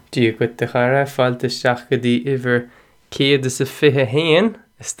Dí go de chara fáilte seachgadí iver céad is a fithe héin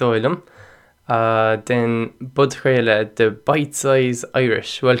is dóilem. Then Budchréile, the Bite Size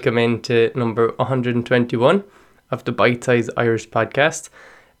Irish. Welcome into number 121 of the Bite Size Irish podcast.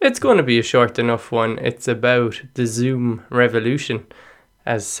 It's going to be a short enough one. It's about the Zoom revolution,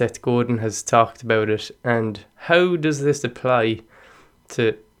 as Seth Godin has talked about it, and how does this apply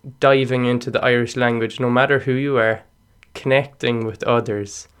to diving into the Irish language, no matter who you are, connecting with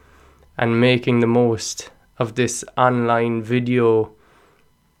others, and making the most of this online video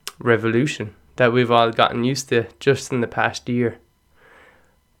revolution that we've all gotten used to just in the past year.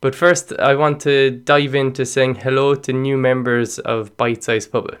 But first, I want to dive into saying hello to new members of Bite Size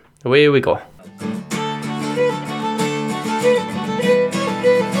Pubble. Away we go.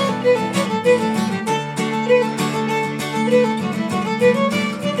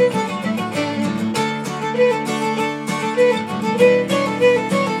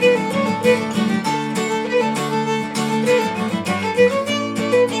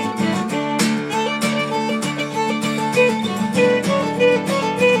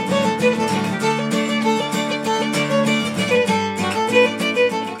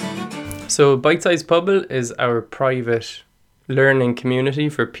 So Bite Size Pubble is our private learning community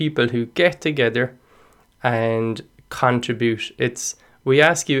for people who get together and contribute. We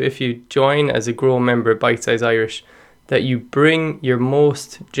ask you, if you join as a Grow member of Bite Size Irish, that you bring your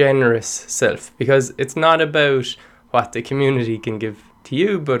most generous self, because it's not about what the community can give to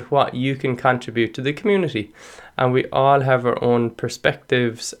you, but what you can contribute to the community. And we all have our own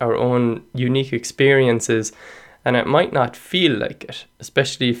perspectives, our own unique experiences, and it might not feel like it,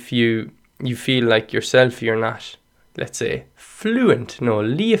 especially if you feel like yourself you're not, let's say, fluent, no,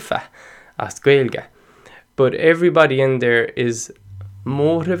 líofa as Gaeilge. But everybody in there is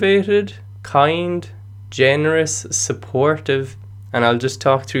motivated, kind, generous, supportive, and I'll just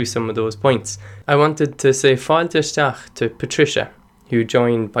talk through some of those points. I wanted to say fáilte isteach to Patricia, who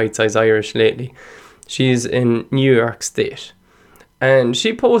joined Bite Size Irish lately. She's in New York State. And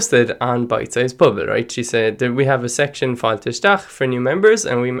she posted on Bite Size Pubble, right? She said that we have a section fáilte isteach for new members,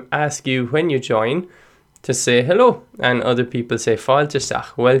 and we ask you when you join to say hello. And other people say fáilte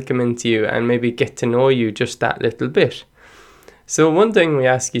isteach, welcoming to you, and maybe get to know you just that little bit. So one thing we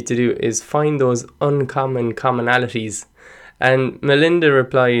ask you to do is find those uncommon commonalities. And Melinda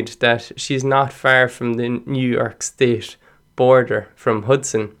replied that she's not far from the New York State border from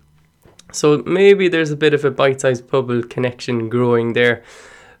Hudson. So maybe there's a bit of a Bite Size Pubble connection growing there.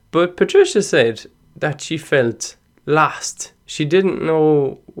 But Patricia said that she felt lost. She didn't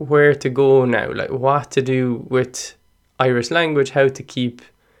know where to go now, like what to do with Irish language, how to keep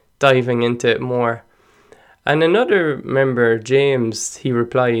diving into it more. And another member, James, he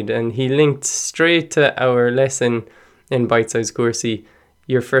replied, and he linked straight to our lesson in Bite Size Coursey,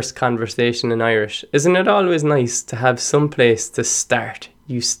 your first conversation in Irish. Isn't it always nice to have some place to start?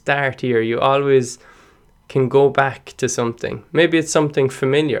 You start here, you always can go back to something. Maybe it's something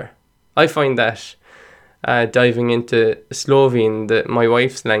familiar. I find that diving into Slovene, my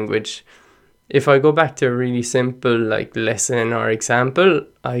wife's language, if I go back to a really simple like lesson or example,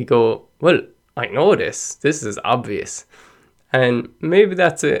 I go, well, I know this is obvious. And maybe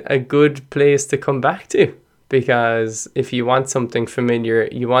that's a good place to come back to, because if you want something familiar,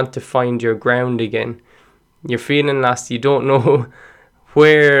 you want to find your ground again. You're feeling lost, you don't know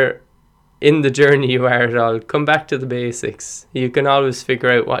where in the journey you are at all. Come back to the basics. You can always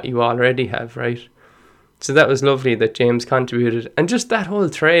figure out what you already have, right? So that was lovely that James contributed. And just that whole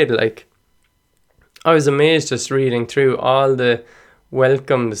thread, like, I was amazed just reading through all the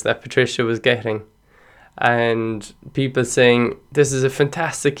welcomes that Patricia was getting, and people saying, this is a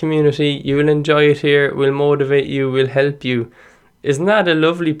fantastic community, you will enjoy it here, we'll motivate you, we'll help you. Isn't that a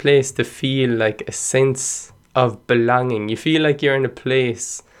lovely place to feel like a sense of belonging? You feel like you're in a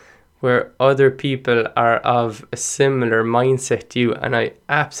place where other people are of a similar mindset to you, and I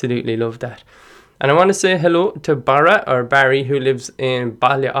absolutely love that. And I want to say hello to Barry, who lives in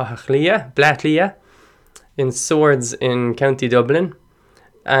Blatlia in Swords in County Dublin.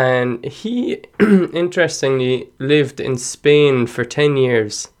 And he, interestingly, lived in Spain for 10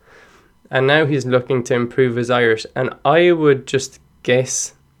 years. And now he's looking to improve his Irish. And I would just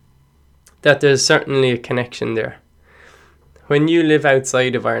guess that there's certainly a connection there. When you live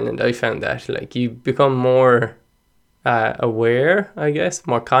outside of Ireland, I found that, like, you become more aware, I guess,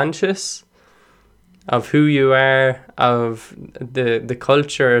 more conscious of who you are, of the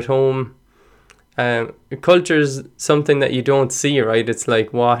culture at home. Culture is something that you don't see, right? It's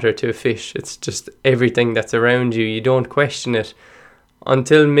like water to a fish. It's just everything that's around you. You don't question it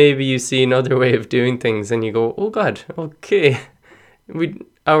until maybe you see another way of doing things and you go, oh God, okay.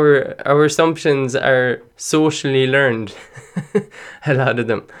 our assumptions are socially learned. A lot of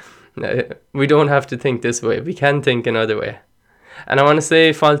them. We don't have to think this way. We can think another way. And I want to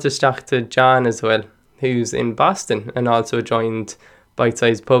say Falterstach to John as well, who's in Boston and also joined Bite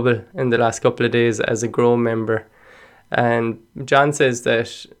Size Pubble in the last couple of days as a Grow member. And John says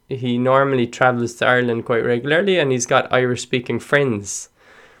that he normally travels to Ireland quite regularly, and he's got Irish-speaking friends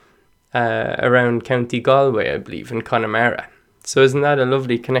around County Galway, I believe, in Connemara. So isn't that a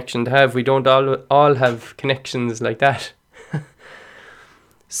lovely connection to have? We don't all have connections like that.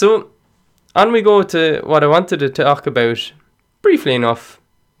 So on we go to what I wanted to talk about, briefly enough,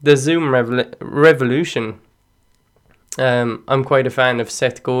 the Zoom revolution. I'm quite a fan of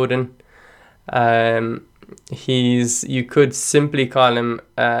Seth Godin. You could simply call him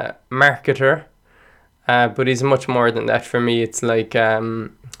a marketer, but he's much more than that for me. It's like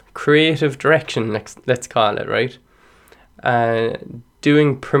creative direction, let's call it, right?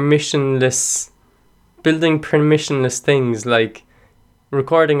 Building permissionless things, like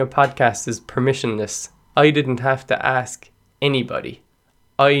recording a podcast is permissionless. I didn't have to ask anybody.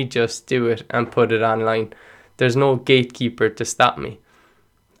 I just do it and put it online. There's no gatekeeper to stop me.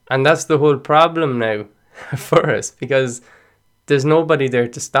 And that's the whole problem now for us, because there's nobody there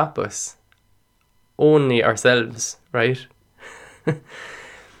to stop us. Only ourselves, right?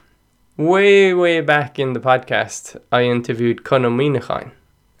 Way back in the podcast, I interviewed Conor Minachain,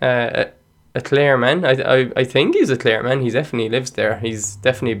 a Clare man. I think he's a Clare man. He definitely lives there. He's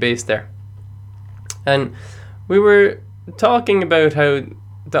definitely based there. And we were talking about how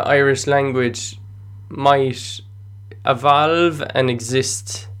the Irish language might evolve and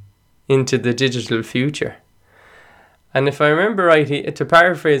exist into the digital future. And if I remember right, to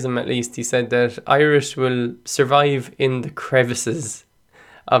paraphrase him at least, he said that Irish will survive in the crevices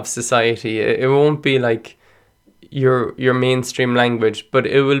of society. It won't be like your mainstream language, but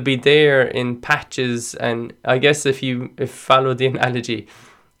it will be there in patches. And I guess if follow the analogy,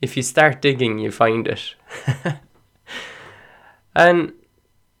 if you start digging, you find it. And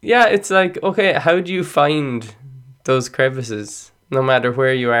yeah, it's like, okay, how do you find those crevices, no matter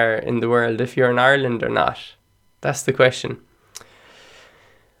where you are in the world, if you're in Ireland or not? That's the question.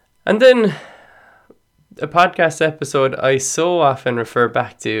 And then a podcast episode I so often refer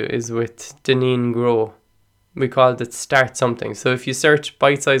back to is with Deneen Grow. We called it Start Something. So if you search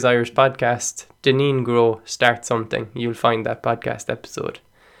Bite Size Irish Podcast, Deneen Grow, Start Something, you'll find that podcast episode.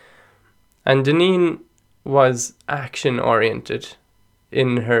 And Deneen was action oriented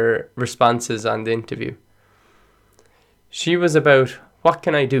in her responses on the interview. She was about, what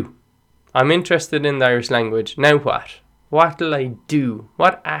can I do? I'm interested in the Irish language. Now what? What will I do?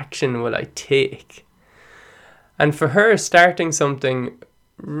 What action will I take? And for her, starting something,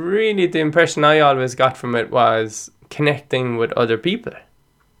 really the impression I always got from it was connecting with other people.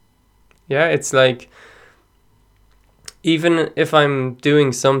 Yeah, it's like, even if I'm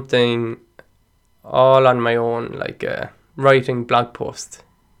doing something all on my own, like writing blog post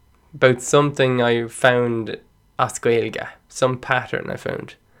about something I found as Gaeilge, some pattern I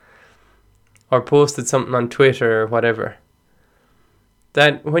found, or posted something on Twitter or whatever,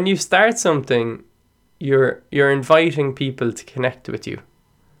 that when you start something, you're inviting people to connect with you.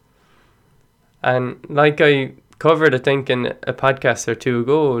 And like I covered, I think, in a podcast or two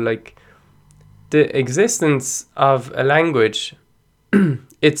ago, like the existence of a language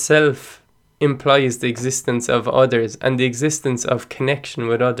itself implies the existence of others and the existence of connection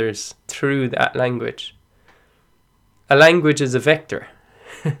with others through that language. A language is a vector.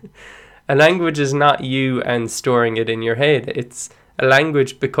 A language is not you and storing it in your head. It's a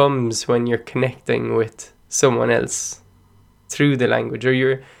language becomes when you're connecting with someone else through the language, or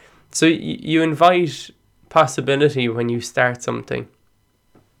you invite possibility when you start something.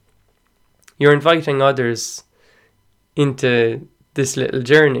 You're inviting others into this little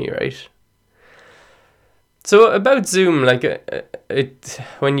journey, right? So about Zoom, like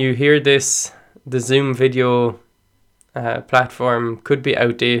when you hear this, the Zoom video platform could be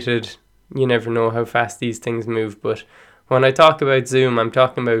outdated. You never know how fast these things move, but when I talk about Zoom, I'm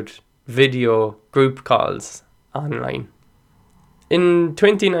talking about video group calls online. In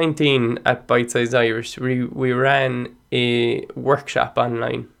 2019 at Bite Size Irish, we ran a workshop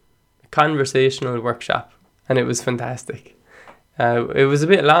online, a conversational workshop, and it was fantastic. It was a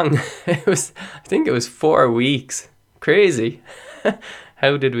bit long. I think it was 4 weeks. Crazy.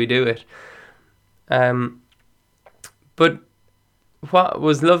 How did we do it? But what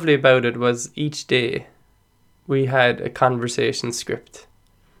was lovely about it was each day we had a conversation script,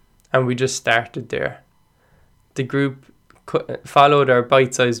 and we just started there. The group followed our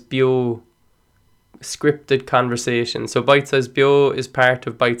bite-sized bio scripted conversation. So Bite Size Bio is part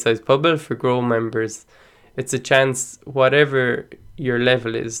of Bite Size Pubble for Grow members. It's a chance, whatever your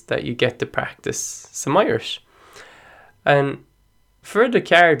level is, that you get to practice some Irish. And for the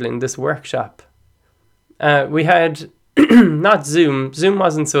Cardling, this workshop, we had not Zoom. Zoom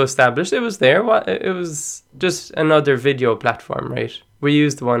wasn't so established. It was there. It was just another video platform, right? We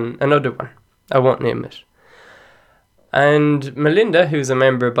used another one. I won't name it. And Melinda, who's a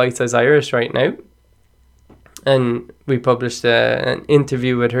member of Bite Size Irish right now, and we published an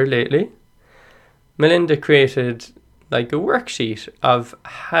interview with her lately. Melinda created like a worksheet of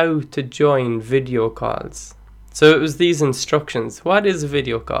how to join video calls. So it was these instructions. What is a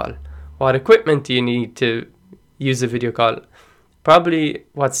video call? What equipment do you need to use a video call? Probably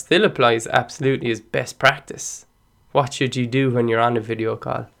what still applies absolutely is best practice. What should you do when you're on a video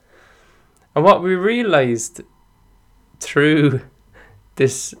call? And what we realized through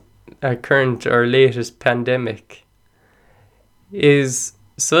this current or latest pandemic is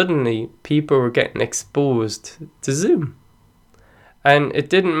suddenly people were getting exposed to Zoom. And it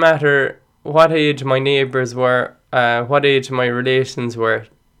didn't matter what age my neighbours were, what age my relations were,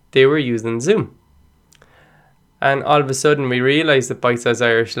 they were using Zoom. And all of a sudden we realised that Bite Size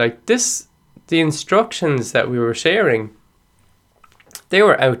Irish, the instructions that we were sharing, they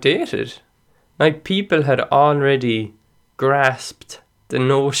were outdated. Like, people had already grasped the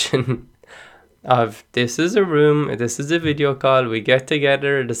notion of this is a room, this is a video call, we get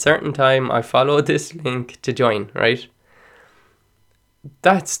together at a certain time, I follow this link to join, right?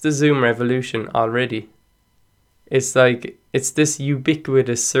 That's the Zoom revolution already. It's like, it's this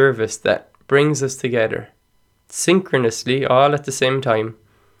ubiquitous service that brings us together synchronously, all at the same time,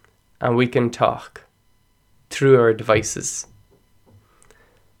 and we can talk through our devices.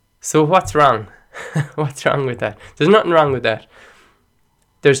 So what's wrong? What's wrong with that? There's nothing wrong with that.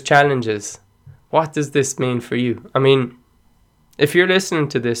 There's challenges. What does this mean for you? I mean, if you're listening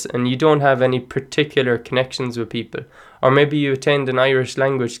to this and you don't have any particular connections with people, or maybe you attend an Irish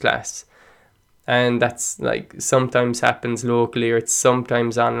language class, and that's like sometimes happens locally or it's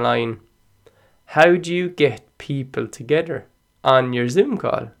sometimes online, how do you get people together on your Zoom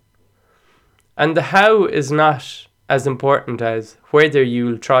call? And the how is not as important as whether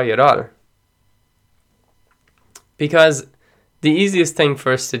you'll try at all. Because the easiest thing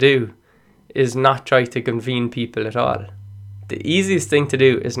for us to do is not try to convene people at all. The easiest thing to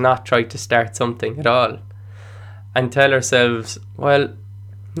do is not try to start something at all and tell ourselves, well,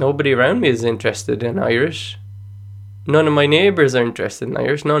 nobody around me is interested in Irish. None of my neighbours are interested in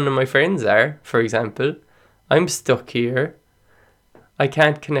Irish. None of my friends are, for example. I'm stuck here. I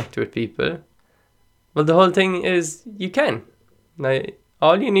can't connect with people. Well, the whole thing is you can. Now,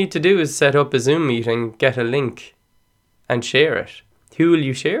 all you need to do is set up a Zoom meeting, get a link and share it. Who will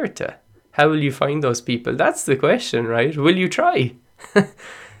you share it to? How will you find those people? That's the question, right? Will you try?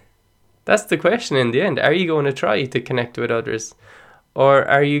 That's the question in the end. Are you going to try to connect with others? Or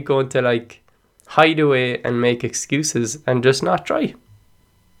are you going to hide away and make excuses and just not try?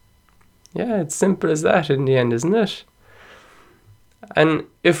 Yeah, it's simple as that in the end, isn't it? And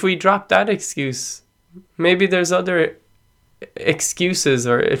if we drop that excuse, maybe there's other excuses,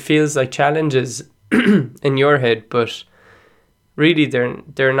 or it feels like challenges in your head, but really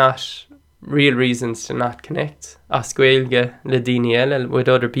they're not real reasons to not connect. As Gaeilge le daoine eile with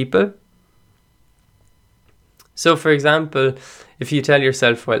other people. So for example, if you tell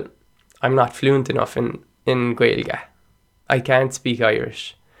yourself, well, I'm not fluent enough in Gaeilge, I can't speak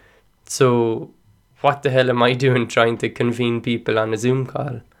Irish, so what the hell am I doing trying to convene people on a Zoom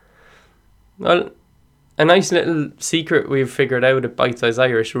call? Well, a nice little secret we've figured out at Bite Size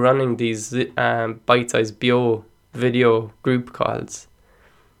Irish, running these Bite Size Bio video group calls,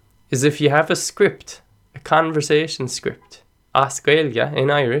 is if you have a script, a conversation script, as Gaeilge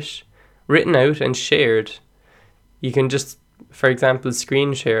in Irish, written out and shared, you can just, for example,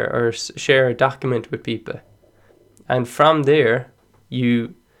 screen share or share a document with people. And from there,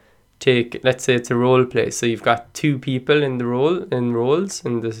 you take, let's say it's a role play. So you've got two people in roles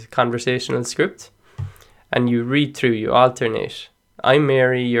in the conversational script, and you read through, you alternate. I'm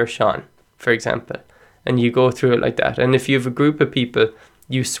Mary, you're Sean, for example. And you go through it like that. And if you have a group of people,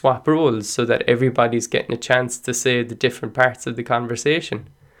 you swap roles so that everybody's getting a chance to say the different parts of the conversation.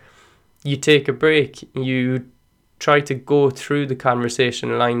 You take a break, you try to go through the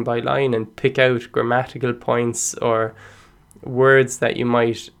conversation line by line and pick out grammatical points or words that you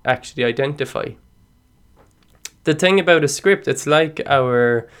might actually identify. The thing about a script, it's like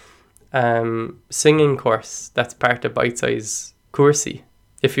our singing course that's part of Bite Size Coursey.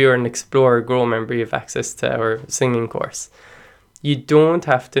 If you're an Explore Grow member, you have access to our singing course. You don't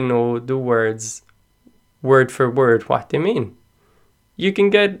have to know the words word for word what they mean. You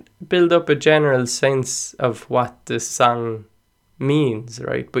can build up a general sense of what the song means,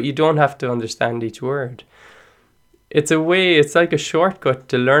 right? But you don't have to understand each word. It's like a shortcut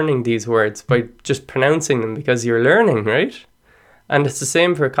to learning these words by just pronouncing them because you're learning, right? And it's the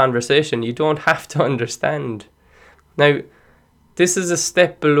same for conversation. You don't have to understand. Now, this is a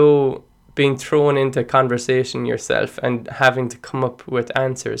step below being thrown into conversation yourself and having to come up with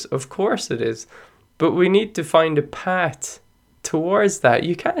answers. Of course it is. But we need to find a path towards that.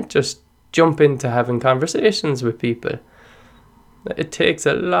 You can't just jump into having conversations with people. It takes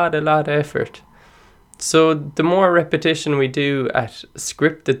a lot of effort. So the more repetition we do at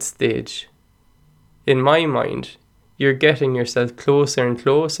scripted stage, in my mind, you're getting yourself closer and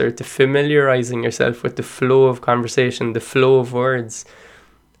closer to familiarizing yourself with the flow of conversation, the flow of words.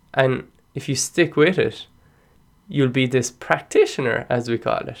 And if you stick with it, you'll be this practitioner, as we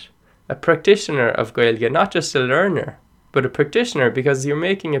call it. A practitioner of Gaeilge, not just a learner, but a practitioner, because you're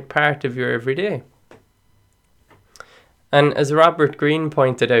making it part of your everyday. And as Robert Greene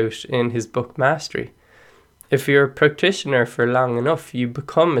pointed out in his book Mastery, if you're a practitioner for long enough, you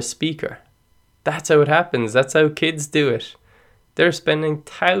become a speaker. That's how it happens. That's how kids do it. They're spending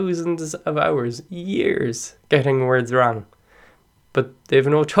thousands of hours, years, getting words wrong. But they have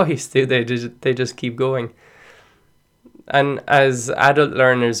no choice, do they? They just keep going. And as adult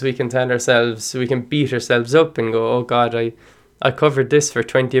learners, we can beat ourselves up and go, oh God, I covered this for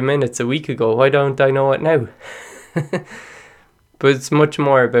 20 minutes a week ago. Why don't I know it now? But it's much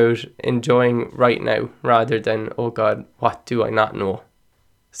more about enjoying right now rather than, oh God, what do I not know?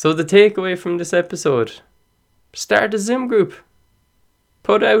 So the takeaway from this episode, start a Zoom group.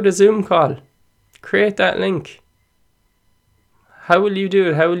 Put out a Zoom call. Create that link. How will you do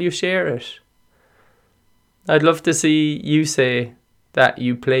it? How will you share it? I'd love to see you say that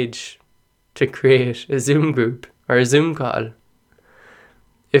you pledge to create a Zoom group or a Zoom call.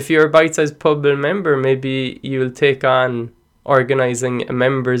 If you're a Bite Size Pubble member, maybe you'll take on organising a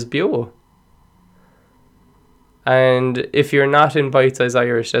members bureau. And if you're not in Bite Size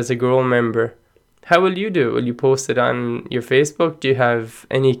Irish as a Grow member, how will you do it? Will you post it on your Facebook? Do you have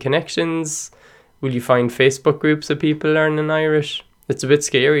any connections? Will you find Facebook groups of people learning Irish? It's a bit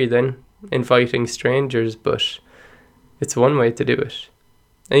scary then, inviting strangers, but it's one way to do it.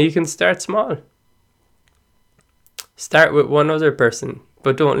 And you can start small. Start with one other person,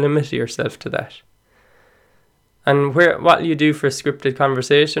 but don't limit yourself to that. And what you do for scripted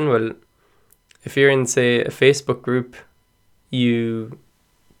conversation, well, if you're in, say, a Facebook group, you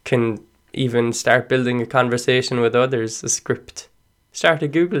can even start building a conversation with others, a script. Start a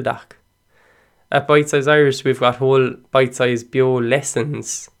Google Doc. At Bite Size Irish, we've got whole Bite Size Bio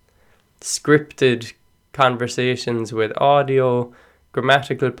lessons, scripted conversations with audio,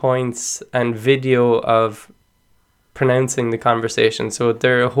 grammatical points, and video of pronouncing the conversation. So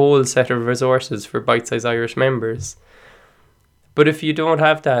they're a whole set of resources for Bite Size Irish members. But if you don't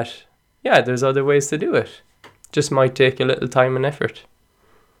have that, there's other ways to do it. Just might take a little time and effort.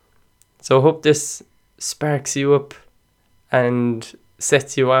 So I hope this sparks you up and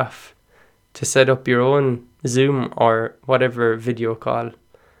sets you off to set up your own Zoom or whatever video call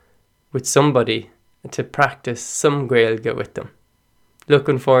with somebody to practice some Gaeilge with them.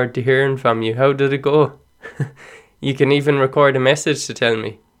 Looking forward to hearing from you. How did it go? You can even record a message to tell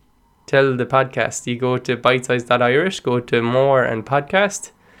me. Tell the podcast. You go to bitesize.irish, go to more and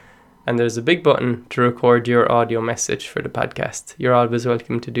podcast, and there's a big button to record your audio message for the podcast. You're always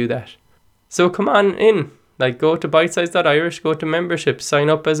welcome to do that. So come on in. Go to bitesize.irish, go to membership, sign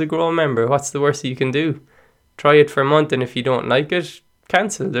up as a Grow member. What's the worst you can do? Try it for a month, and if you don't like it,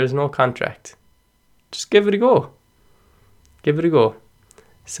 cancel. There's no contract. Just give it a go. Give it a go.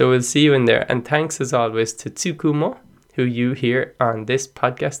 So we'll see you in there. And thanks as always to Tsukumo, who you hear on this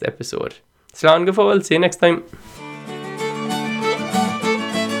podcast episode. Slán go fóill. See you next time.